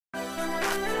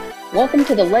Welcome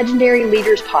to the Legendary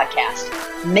Leaders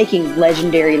Podcast, Making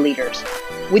Legendary Leaders,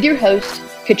 with your host,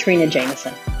 Katrina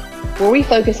Jameson, where we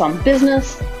focus on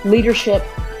business, leadership,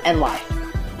 and life.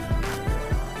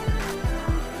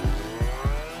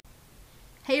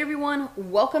 Hey everyone,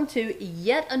 welcome to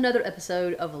yet another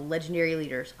episode of Legendary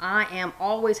Leaders. I am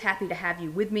always happy to have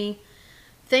you with me.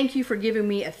 Thank you for giving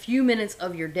me a few minutes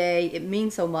of your day. It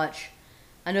means so much.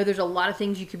 I know there's a lot of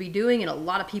things you could be doing and a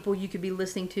lot of people you could be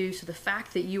listening to, so the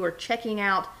fact that you are checking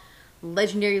out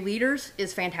Legendary Leaders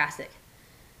is fantastic.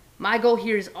 My goal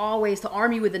here is always to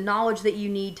arm you with the knowledge that you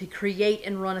need to create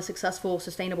and run a successful,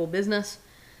 sustainable business.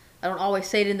 I don't always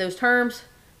say it in those terms,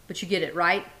 but you get it,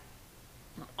 right?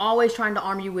 I'm always trying to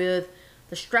arm you with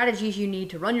the strategies you need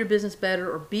to run your business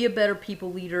better or be a better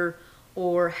people leader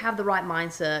or have the right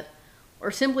mindset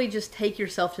or simply just take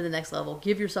yourself to the next level,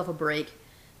 give yourself a break.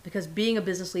 Because being a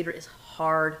business leader is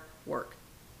hard work.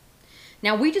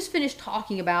 Now, we just finished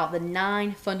talking about the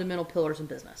 9 fundamental pillars in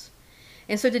business.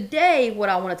 And so today, what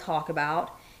I want to talk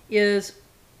about is,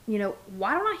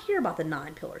 why don't I hear about the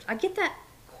 9 pillars? I get that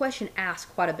question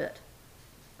asked quite a bit,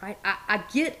 right? I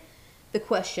get the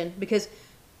question because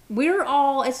we're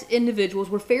all, as individuals,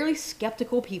 we're fairly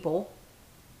skeptical people.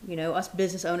 Us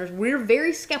business owners, we're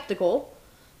very skeptical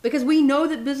because we know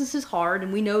that business is hard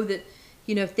and we know that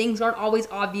things aren't always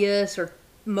obvious, or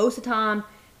most of the time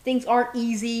things aren't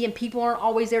easy and people aren't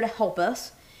always there to help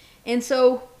us. And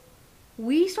so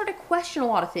we start to question a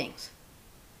lot of things.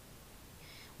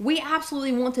 We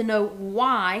absolutely want to know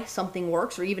why something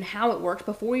works or even how it works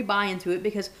before we buy into it,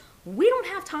 because we don't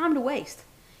have time to waste.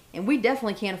 And we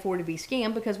definitely can't afford to be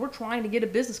scammed because we're trying to get a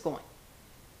business going.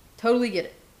 Totally get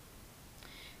it.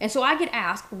 And so I get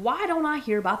asked, why don't I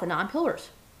hear about the 9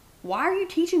 pillars? Why are you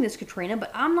teaching this, Katrina,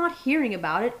 but I'm not hearing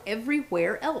about it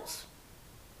everywhere else?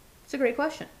 It's a great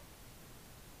question.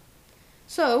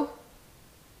 So,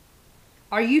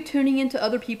 are you tuning into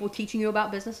other people teaching you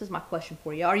about business is my question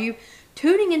for you. Are you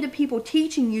tuning into people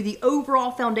teaching you the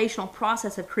overall foundational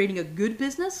process of creating a good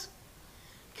business?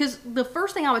 Because the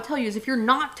first thing I would tell you is if you're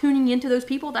not tuning into those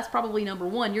people, that's probably number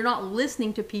one. You're not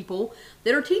listening to people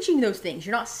that are teaching those things.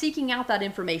 You're not seeking out that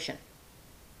information.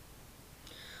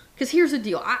 Because here's the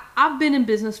deal. I've been in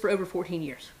business for over 14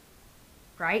 years,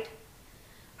 right?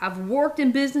 I've worked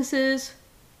in businesses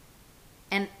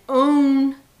and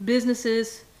own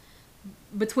businesses.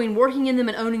 Between working in them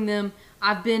and owning them,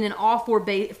 I've been in all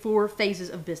four phases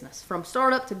of business. From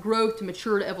startup to growth to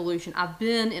mature to evolution. I've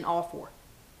been in all 4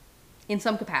 in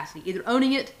some capacity, either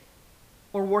owning it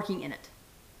or working in it,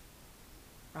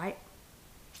 right?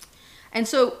 And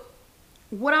so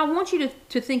what I want you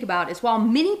to think about is, while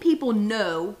many people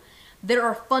know there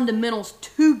are fundamentals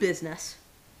to business,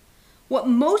 what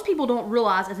most people don't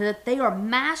realize is that they are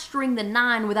mastering the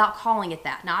 9 without calling it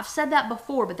that. Now, I've said that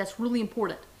before, but that's really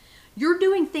important. You're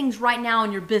doing things right now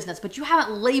in your business, but you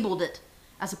haven't labeled it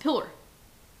as a pillar.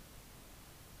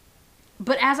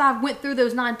 But as I went through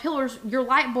those 9 pillars, your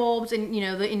light bulbs and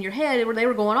in your head, they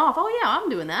were going off. Oh yeah, I'm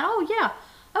doing that. Oh yeah.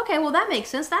 Okay, well that makes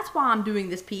sense. That's why I'm doing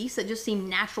this piece. It just seemed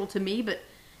natural to me, but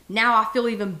now I feel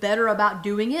even better about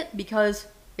doing it because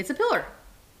it's a pillar.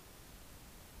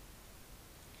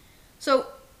 So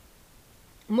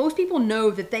most people know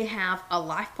that they have a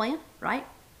life plan, right?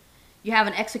 You have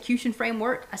an execution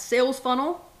framework, a sales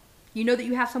funnel. You know that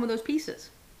you have some of those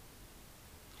pieces.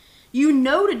 You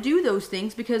know to do those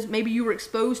things because maybe you were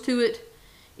exposed to it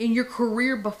in your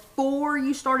career before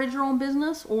you started your own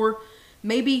business, or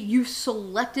maybe you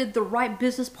selected the right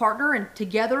business partner and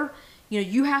together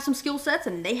you have some skill sets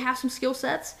and they have some skill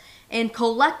sets, and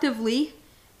collectively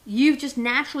you've just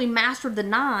naturally mastered the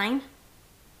 9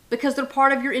 because they're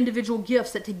part of your individual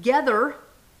gifts that together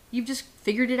you've just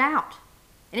figured it out.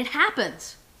 And it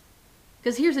happens.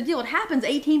 Because here's the deal, it happens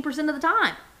 18% of the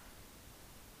time.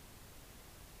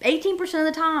 18% of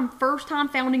the time, first-time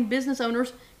founding business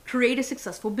owners create a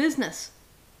successful business.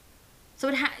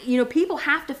 So people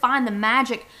have to find the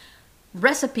magic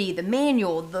recipe, the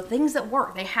manual, the things that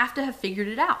work. They have to have figured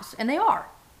it out, and they are.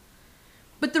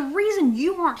 But the reason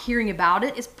you aren't hearing about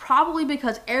it is probably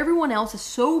because everyone else is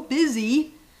so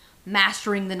busy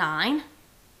mastering the 9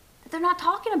 that they're not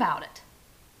talking about it.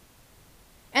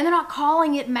 And they're not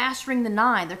calling it mastering the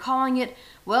 9. They're calling it,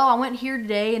 well, I went here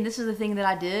today and this is the thing that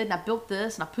I did and I built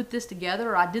this and I put this together,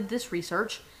 or I did this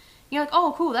research. You're like,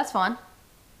 oh, cool, that's fun.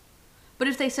 But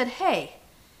if they said, hey,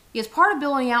 as part of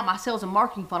building out my sales and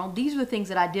marketing funnel, these are the things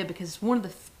that I did because it's one of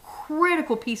the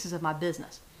critical pieces of my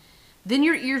business. Then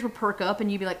your ears would perk up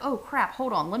and you'd be like, oh crap,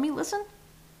 hold on, let me listen.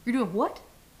 You're doing what?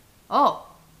 Oh,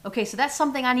 okay, so that's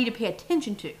something I need to pay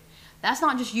attention to. That's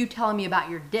not just you telling me about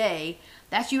your day.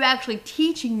 That's you actually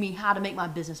teaching me how to make my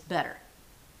business better.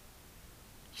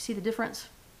 You see the difference?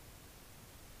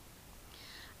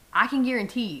 I can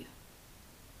guarantee you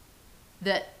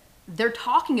that they're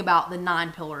talking about the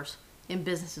 9 pillars in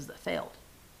businesses that failed.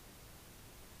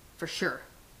 For sure.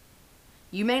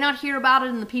 You may not hear about it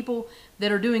in the people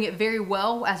that are doing it very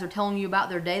well as they're telling you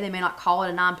about their day. They may not call it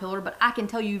a 9 pillar, but I can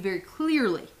tell you very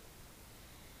clearly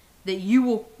that you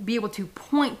will be able to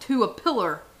point to a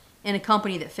pillar in a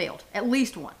company that failed, at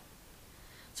least one.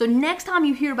 So next time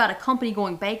you hear about a company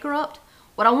going bankrupt,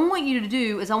 what I want you to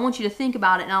do is I want you to think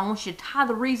about it, and I want you to tie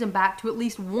the reason back to at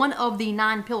least one of the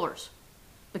 9 pillars.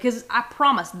 Because I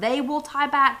promise they will tie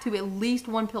back to at least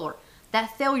one pillar.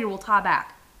 That failure will tie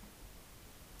back.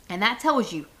 And that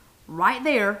tells you right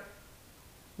there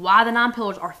why the 9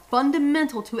 pillars are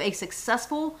fundamental to a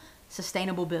successful,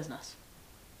 sustainable business.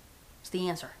 It's the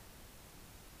answer.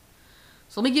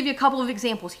 So let me give you a couple of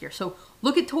examples here. So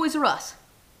look at Toys R Us.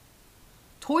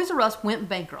 Toys R Us went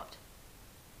bankrupt.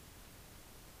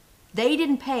 They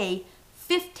didn't pay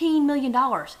 $15 million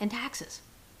in taxes.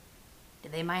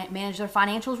 Did they manage their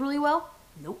financials really well?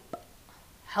 Nope.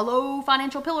 Hello,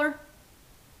 financial pillar.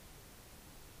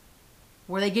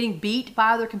 Were they getting beat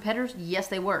by other competitors? Yes,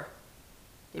 they were.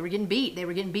 They were getting beat. They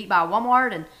were getting beat by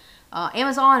Walmart and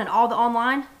Amazon and all the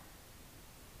online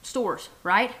stores,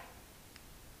 right?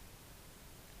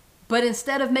 But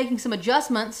instead of making some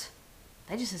adjustments,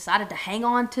 they just decided to hang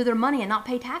on to their money and not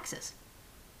pay taxes.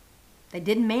 They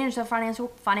didn't manage their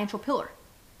financial pillar.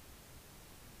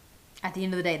 At the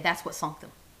end of the day, that's what sunk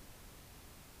them.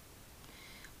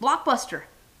 Blockbuster.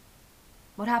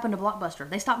 What happened to Blockbuster?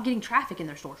 They stopped getting traffic in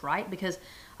their stores, right? Because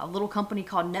a little company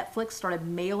called Netflix started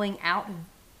mailing out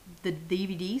the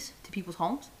DVDs to people's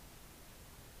homes.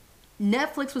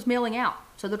 Netflix was mailing out,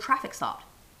 so the traffic stopped.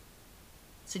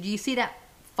 So do you see that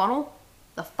funnel?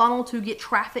 The funnel to get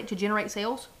traffic to generate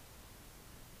sales?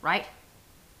 Right?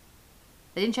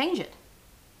 They didn't change it.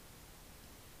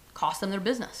 Cost them their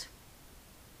business.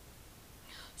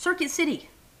 Circuit City.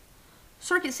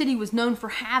 Circuit City was known for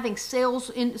having sales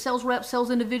reps,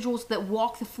 sales individuals that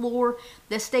walked the floor,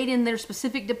 that stayed in their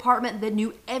specific department, that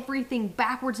knew everything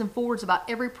backwards and forwards about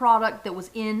every product that was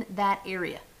in that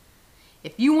area.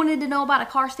 If you wanted to know about a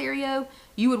car stereo,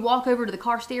 you would walk over to the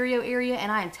car stereo area,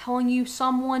 and I am telling you,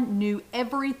 someone knew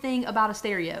everything about a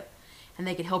stereo. And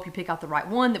they could help you pick out the right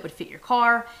one that would fit your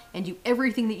car and do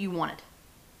everything that you wanted.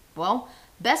 Well,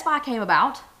 Best Buy came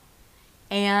about,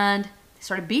 and they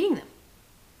started beating them.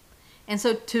 And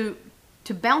so to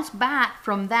bounce back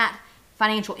from that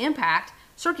financial impact,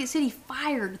 Circuit City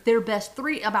fired their best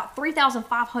about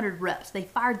 3,500 reps. They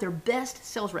fired their best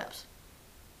sales reps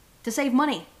to save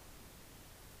money.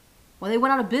 Well, they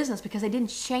went out of business because they didn't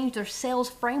change their sales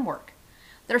framework.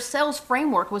 Their sales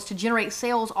framework was to generate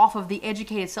sales off of the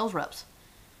educated sales reps.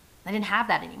 They didn't have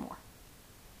that anymore.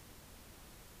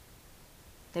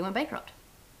 They went bankrupt.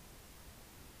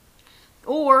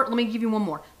 Or, let me give you one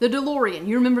more. The DeLorean.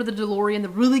 You remember the DeLorean, the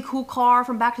really cool car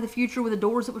from Back to the Future with the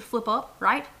doors that would flip up,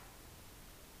 right?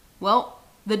 Well,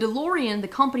 the DeLorean, the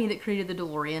company that created the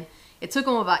DeLorean, it took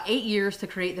them about 8 years to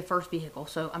create the first vehicle.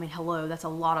 So, I mean, hello, that's a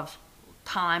lot of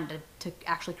time to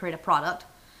actually create a product.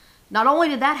 Not only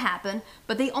did that happen,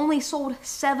 but they only sold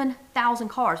 7,000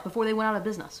 cars before they went out of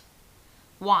business.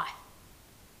 Why?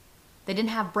 They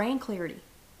didn't have brand clarity.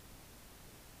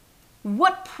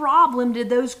 What problem did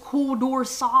those cool doors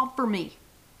solve for me?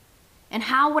 And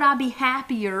how would I be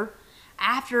happier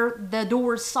after the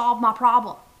doors solved my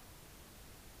problem?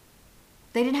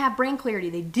 They didn't have brand clarity.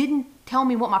 They didn't tell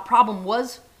me what my problem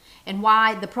was and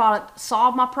why the product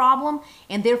solved my problem,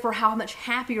 and therefore how much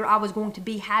happier I was going to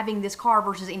be having this car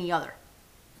versus any other.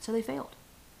 So they failed.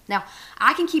 Now,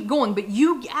 I can keep going, but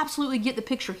you absolutely get the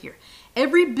picture here.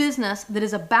 Every business that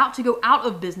is about to go out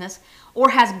of business or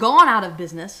has gone out of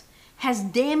business has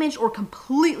damaged or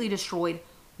completely destroyed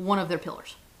one of their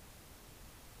pillars.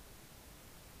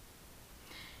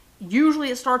 Usually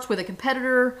it starts with a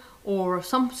competitor or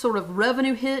some sort of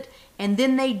revenue hit, and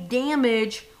then they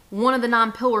damage one of the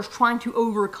 9 pillars trying to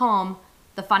overcome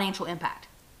the financial impact.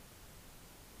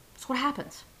 That's what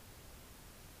happens.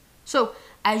 So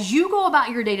as you go about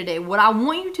your day-to-day, what I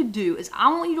want you to do is I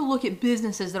want you to look at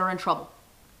businesses that are in trouble.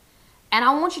 And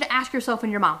I want you to ask yourself in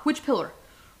your mind, which pillar?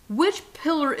 Which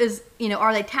pillar is,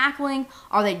 are they tackling,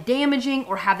 are they damaging,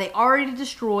 or have they already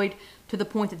destroyed to the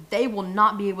point that they will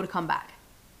not be able to come back?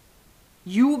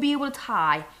 You will be able to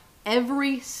tie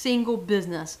every single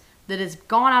business that has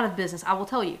gone out of business. I will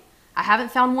tell you, I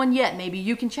haven't found one yet. Maybe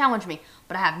you can challenge me,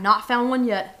 but I have not found one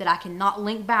yet that I cannot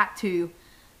link back to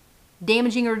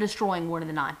damaging or destroying one of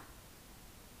the 9.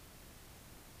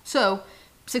 So,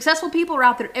 successful people are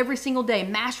out there every single day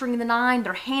mastering the 9.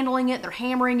 They're handling it. They're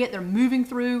hammering it. They're moving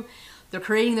through They're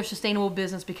creating their sustainable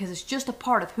business because it's just a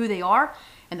part of who they are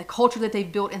and the culture that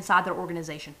they've built inside their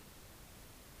organization.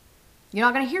 You're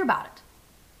not going to hear about it.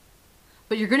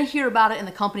 But you're going to hear about it in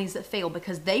the companies that fail,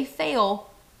 because they fail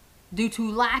due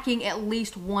to lacking at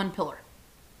least one pillar.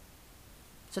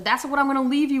 So that's what I'm going to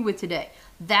leave you with today.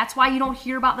 That's why you don't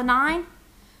hear about the 9,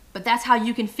 but that's how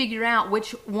you can figure out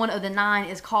which one of the 9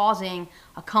 is causing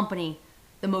a company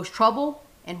the most trouble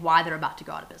and why they're about to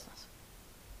go out of business.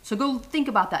 So go think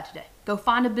about that today. Go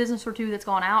find a business or two that's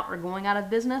gone out or going out of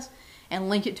business and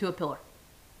link it to a pillar.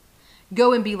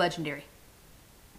 Go and be legendary.